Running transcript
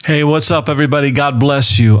Hey, what's up, everybody? God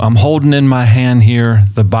bless you. I'm holding in my hand here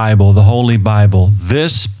the Bible, the Holy Bible.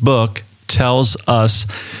 This book tells us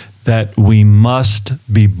that we must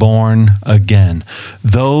be born again.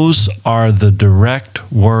 Those are the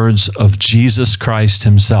direct words of Jesus Christ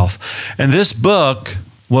himself. And this book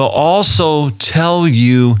will also tell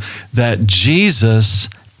you that Jesus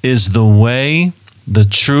is the way, the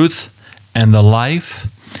truth, and the life,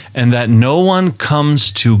 and that no one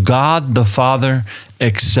comes to God the Father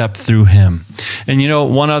except through him. And you know,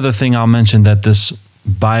 one other thing I'll mention that this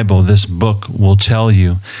Bible, this book will tell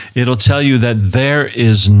you. It'll tell you that there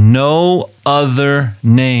is no other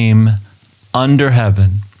name under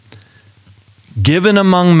heaven given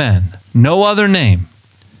among men, no other name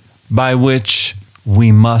by which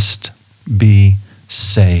we must be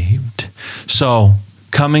saved. So,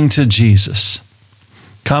 coming to Jesus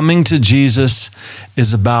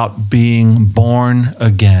is about being born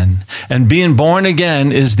again. And being born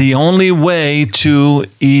again is the only way to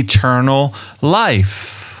eternal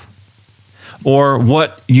life, or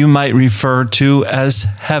what you might refer to as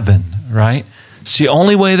heaven, right? It's the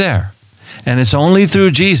only way there. And it's only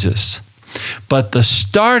through Jesus. But the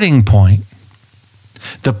starting point,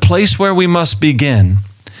 the place where we must begin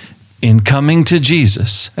in coming to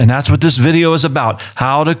Jesus, and that's what this video is about,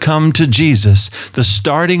 how to come to Jesus. The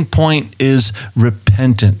starting point is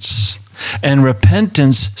repentance. And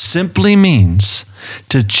repentance simply means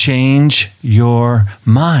to change your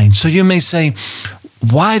mind. So you may say,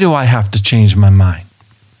 why do I have to change my mind?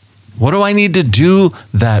 What do I need to do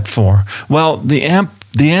that for? Well, the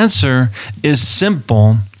answer is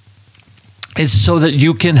simple. It's so that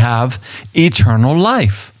you can have eternal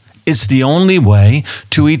life. It's the only way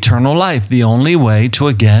to eternal life, the only way to,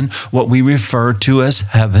 again, what we refer to as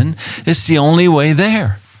heaven. It's the only way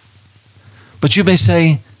there. But you may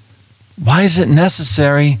say, why is it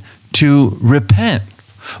necessary to repent?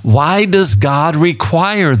 Why does God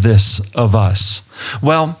require this of us?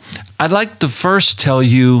 Well, I'd like to first tell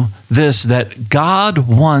you this, that God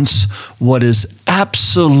wants what is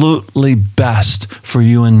absolutely best for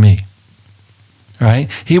you and me. Right?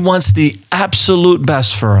 He wants the absolute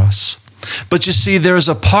best for us. But you see, there's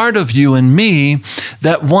a part of you and me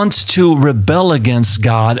that wants to rebel against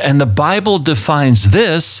God, and the Bible defines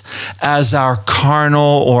this as our carnal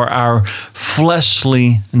or our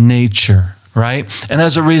fleshly nature, right? And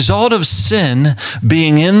as a result of sin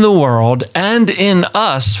being in the world and in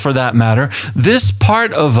us, for that matter, this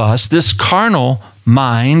part of us, this carnal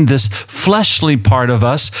mind, this fleshly part of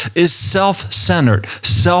us, is self-centered,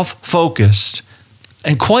 self-focused,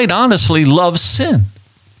 and quite honestly loves sin,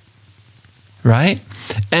 right?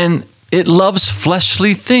 And it loves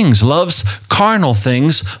fleshly things, loves carnal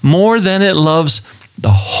things more than it loves the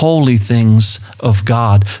holy things of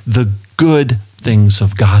God, the good things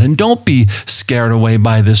of God. And don't be scared away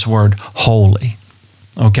by this word holy,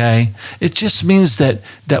 okay? It just means that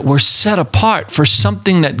we're set apart for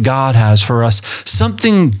something that God has for us,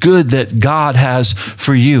 something good that God has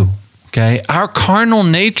for you. Okay, our carnal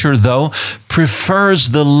nature, though, prefers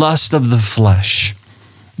the lust of the flesh.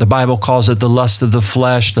 The Bible calls it the lust of the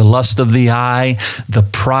flesh, the lust of the eye, the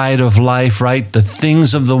pride of life, right? The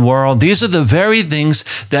things of the world. These are the very things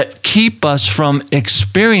that keep us from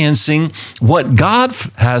experiencing what God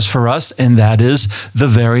has for us, and that is the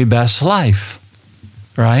very best life,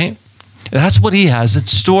 right? That's what He has in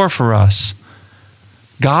store for us.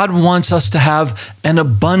 God wants us to have an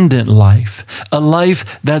abundant life, a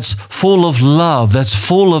life that's full of love, that's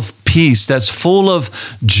full of peace, that's full of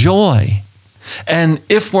joy. And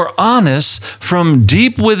if we're honest, from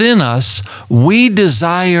deep within us, we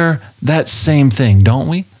desire that same thing, don't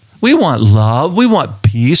we? We want love, we want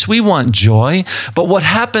peace, we want joy. But what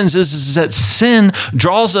happens is that sin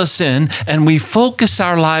draws us in, and we focus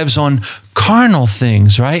our lives on carnal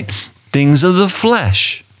things, right? Things of the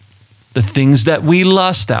flesh. The things that we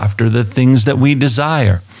lust after, the things that we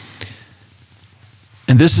desire.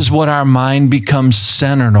 And this is what our mind becomes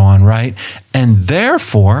centered on, right? And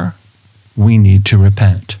therefore, we need to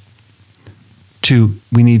repent.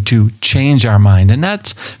 We need to change our mind. And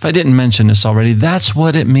that's, if I didn't mention this already, that's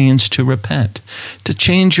what it means to repent. To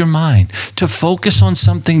change your mind, to focus on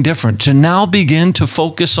something different, to now begin to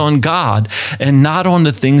focus on God and not on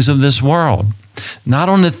the things of this world. Not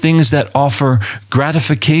on the things that offer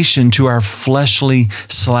gratification to our fleshly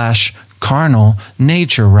 / carnal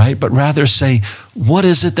nature, right? But rather say, what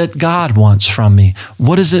is it that God wants from me?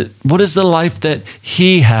 What is the life that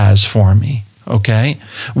He has for me? Okay?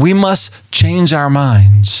 We must change our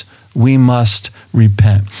minds we must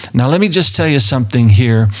repent. Now, let me just tell you something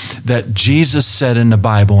here that Jesus said in the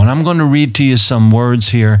Bible. And I'm going to read to you some words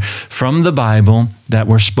here from the Bible that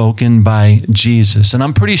were spoken by Jesus. And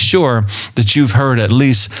I'm pretty sure that you've heard at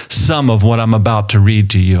least some of what I'm about to read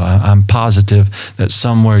to you. I'm positive that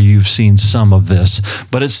somewhere you've seen some of this.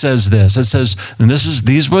 But it says this. It says, and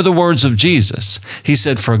these were the words of Jesus. He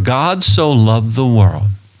said, "For God so loved the world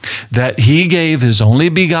that he gave his only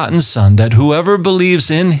begotten Son, that whoever believes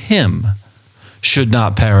in him should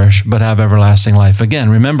not perish, but have everlasting life." Again,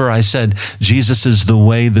 remember I said Jesus is the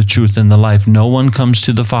way, the truth, and the life. No one comes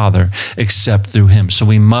to the Father except through him. So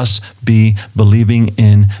we must be believing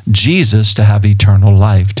in Jesus to have eternal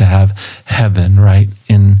life, to have heaven, right,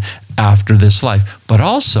 in after this life, but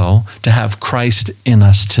also to have Christ in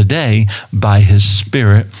us today by his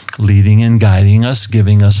Spirit leading and guiding us,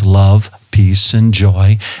 giving us love, peace, and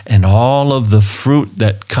joy, and all of the fruit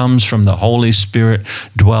that comes from the Holy Spirit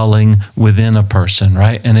dwelling within a person,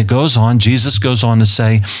 right? And it goes on, Jesus goes on to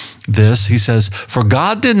say this, he says, "For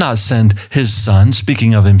God did not send his Son,"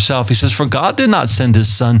 speaking of himself, he says, "For God did not send his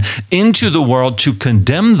Son into the world to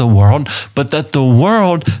condemn the world, but that the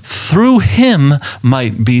world through him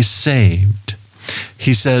might be saved."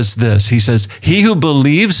 He says this, he says, "He who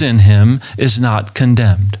believes in him is not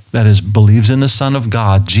condemned." That is, believes in the Son of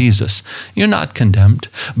God, Jesus. You're not condemned.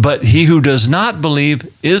 "But he who does not believe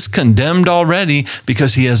is condemned already,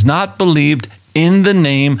 because he has not believed in the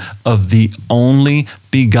name of the only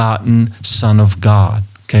begotten Son of God."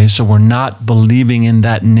 Okay, so we're not believing in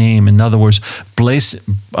that name. In other words, basing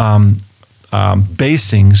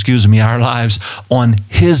our lives on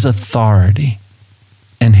his authority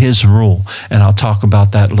and his rule. And I'll talk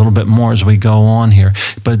about that a little bit more as we go on here.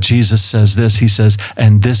 But Jesus says this, he says,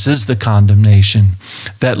 "And this is the condemnation,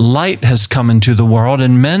 that light has come into the world,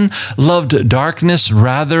 and men loved darkness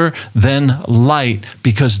rather than light,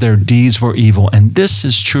 because their deeds were evil." And this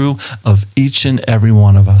is true of each and every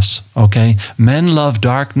one of us, okay? Men love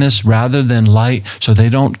darkness rather than light, so they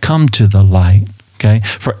don't come to the light. Okay?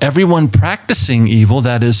 For everyone practicing evil,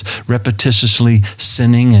 that is repetitiously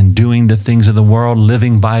sinning and doing the things of the world,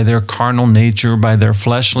 living by their carnal nature, by their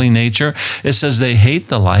fleshly nature, it says they hate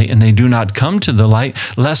the light and they do not come to the light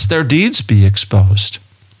lest their deeds be exposed.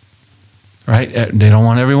 Right? They don't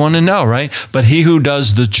want everyone to know, right? "But he who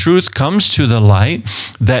does the truth comes to the light,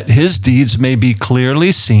 that his deeds may be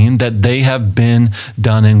clearly seen, that they have been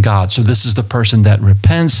done in God." So this is the person that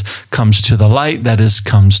repents, comes to the light, that is,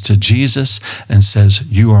 comes to Jesus and says,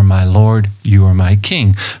 "You are my Lord, you are my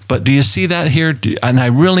King." But do you see that here? And I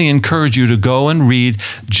really encourage you to go and read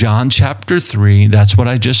John chapter 3. That's what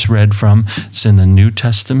I just read from. It's in the New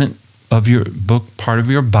Testament of your book, part of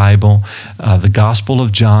your Bible, the Gospel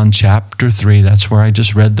of John, chapter 3. That's where I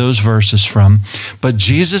just read those verses from. But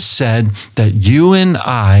Jesus said that you and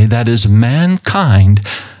I, that is mankind,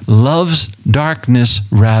 loves darkness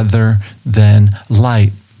rather than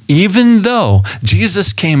light. Even though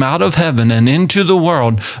Jesus came out of heaven and into the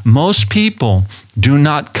world, most people do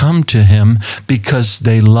not come to him because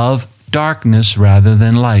they love darkness rather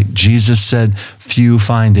than light. Jesus said, few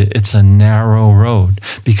find it. It's a narrow road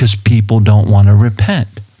because people don't want to repent.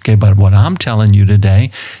 Okay, but what I'm telling you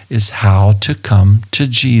today is how to come to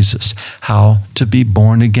Jesus, how to be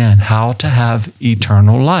born again, how to have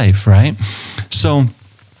eternal life, right? So,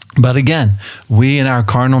 but again, we in our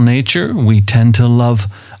carnal nature, we tend to love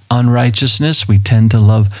unrighteousness. We tend to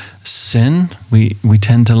love sin. We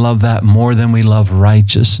tend to love that more than we love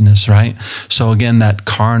righteousness, right? So again, that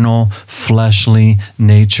carnal, fleshly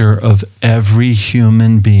nature of every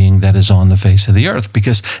human being that is on the face of the earth.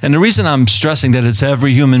 And the reason I'm stressing that it's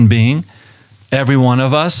every human being, every one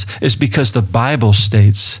of us, is because the Bible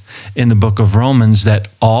states in the book of Romans that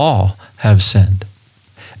all have sinned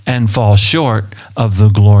and fall short of the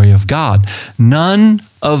glory of God. None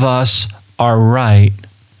of us are right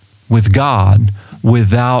with God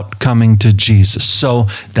without coming to Jesus. So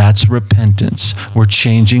that's repentance. We're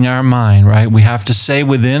changing our mind, right? We have to say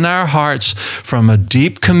within our hearts, from a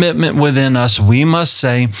deep commitment within us, we must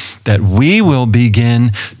say that we will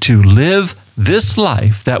begin to live this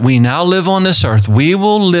life that we now live on this earth. We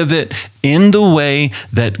will live it in the way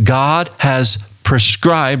that God has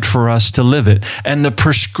prescribed for us to live it. And the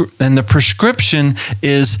prescription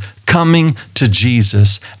is coming to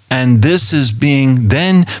Jesus. And this is being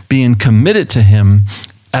committed to him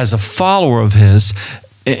as a follower of his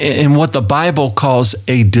in what the Bible calls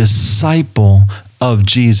a disciple of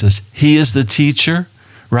Jesus. He is the teacher,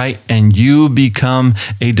 right? And you become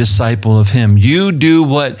a disciple of him. You do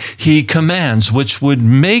what he commands, which would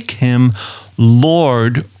make him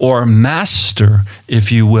Lord or master,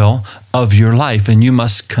 if you will, of your life, and you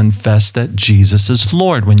must confess that Jesus is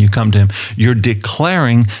Lord when you come to him. You're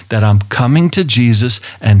declaring that I'm coming to Jesus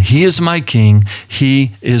and he is my King.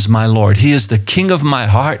 He is my Lord. He is the King of my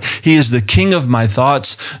heart. He is the King of my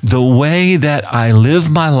thoughts. The way that I live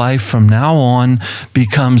my life from now on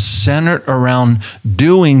becomes centered around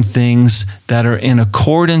doing things that are in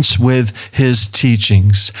accordance with his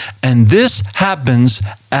teachings. And this happens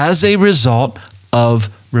as a result of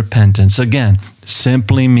repentance. Again,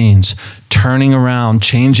 simply means turning around,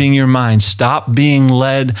 changing your mind. Stop being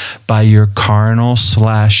led by your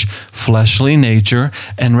carnal/fleshly nature,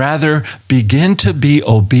 and rather begin to be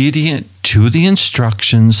obedient to the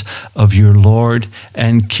instructions of your Lord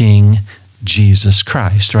and King, Jesus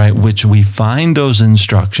Christ, right? Which we find those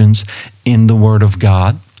instructions in the Word of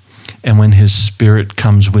God. And when his Spirit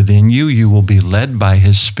comes within you, you will be led by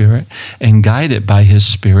his Spirit and guided by his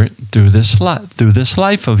Spirit through this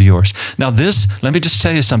life of yours. Now let me just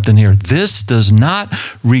tell you something here. This does not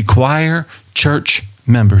require church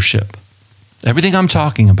membership. Everything I'm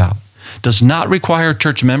talking about does not require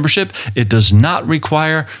church membership. It does not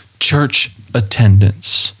require church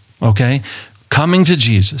attendance. Okay? Coming to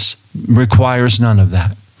Jesus requires none of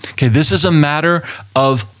that. Okay, this is a matter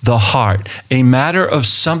of the heart, a matter of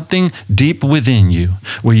something deep within you,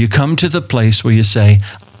 where you come to the place where you say,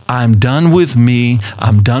 I'm done with me,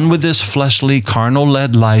 I'm done with this fleshly,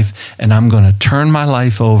 carnal-led life, and I'm going to turn my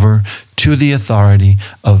life over to the authority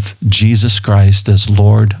of Jesus Christ as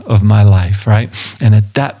Lord of my life, right? And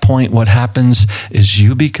at that point, what happens is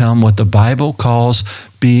you become what the Bible calls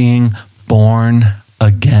being born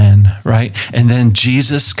again, right? And then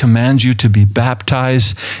Jesus commands you to be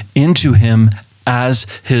baptized into him as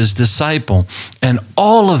his disciple. And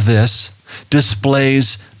all of this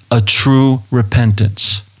displays a true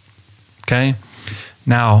repentance. Okay?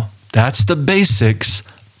 Now, that's the basics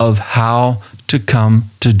of how to come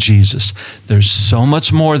to Jesus. There's so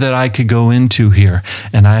much more that I could go into here,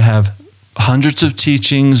 and I have hundreds of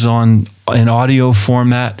teachings in audio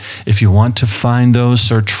format. If you want to find those,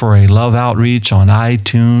 search for A Love Outreach on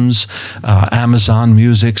iTunes, Amazon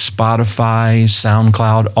Music, Spotify,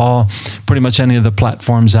 SoundCloud, pretty much any of the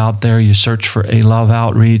platforms out there. You search for A Love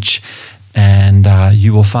Outreach, and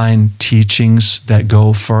you will find teachings that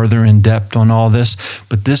go further in depth on all this.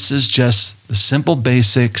 But this is just the simple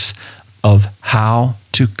basics of how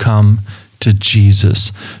to come to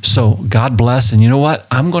Jesus. So God bless. And you know what?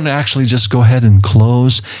 I'm going to actually just go ahead and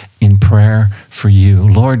close in prayer for you.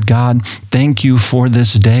 Lord God, thank you for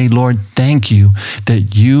this day. Lord, thank you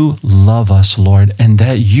that you love us, Lord, and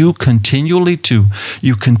that you continually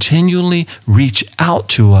reach out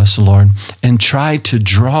to us, Lord, and try to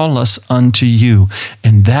draw us unto you.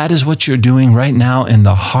 And that is what you're doing right now in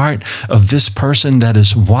the heart of this person that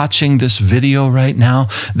is watching this video right now,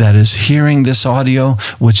 that is hearing this audio,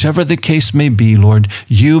 whichever the case may be, Lord.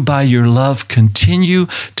 You, by your love, continue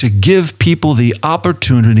to give people the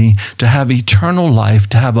opportunity to have eternal life,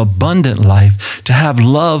 to have abundant life, to have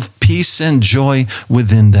love, peace, and joy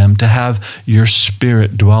within them, to have your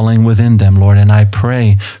Spirit dwelling within them, Lord. And I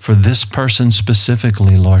pray for this person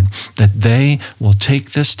specifically, Lord, that they will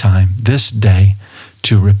take this time, this day,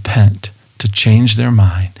 to repent, to change their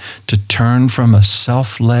mind, to turn from a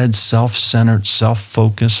self-led, self-centered,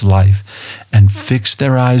 self-focused life and fix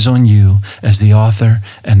their eyes on you as the author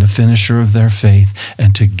and the finisher of their faith,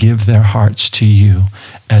 and to give their hearts to you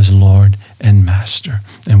as Lord and Master.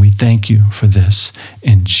 And we thank you for this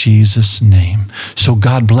in Jesus' name. So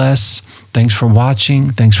God bless. Thanks for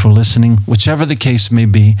watching. Thanks for listening, whichever the case may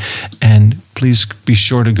be. And please be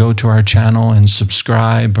sure to go to our channel and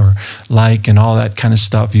subscribe or like and all that kind of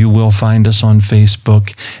stuff. You will find us on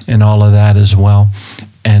Facebook and all of that as well.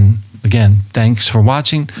 And again, thanks for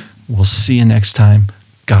watching. We'll see you next time.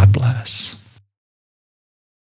 God bless.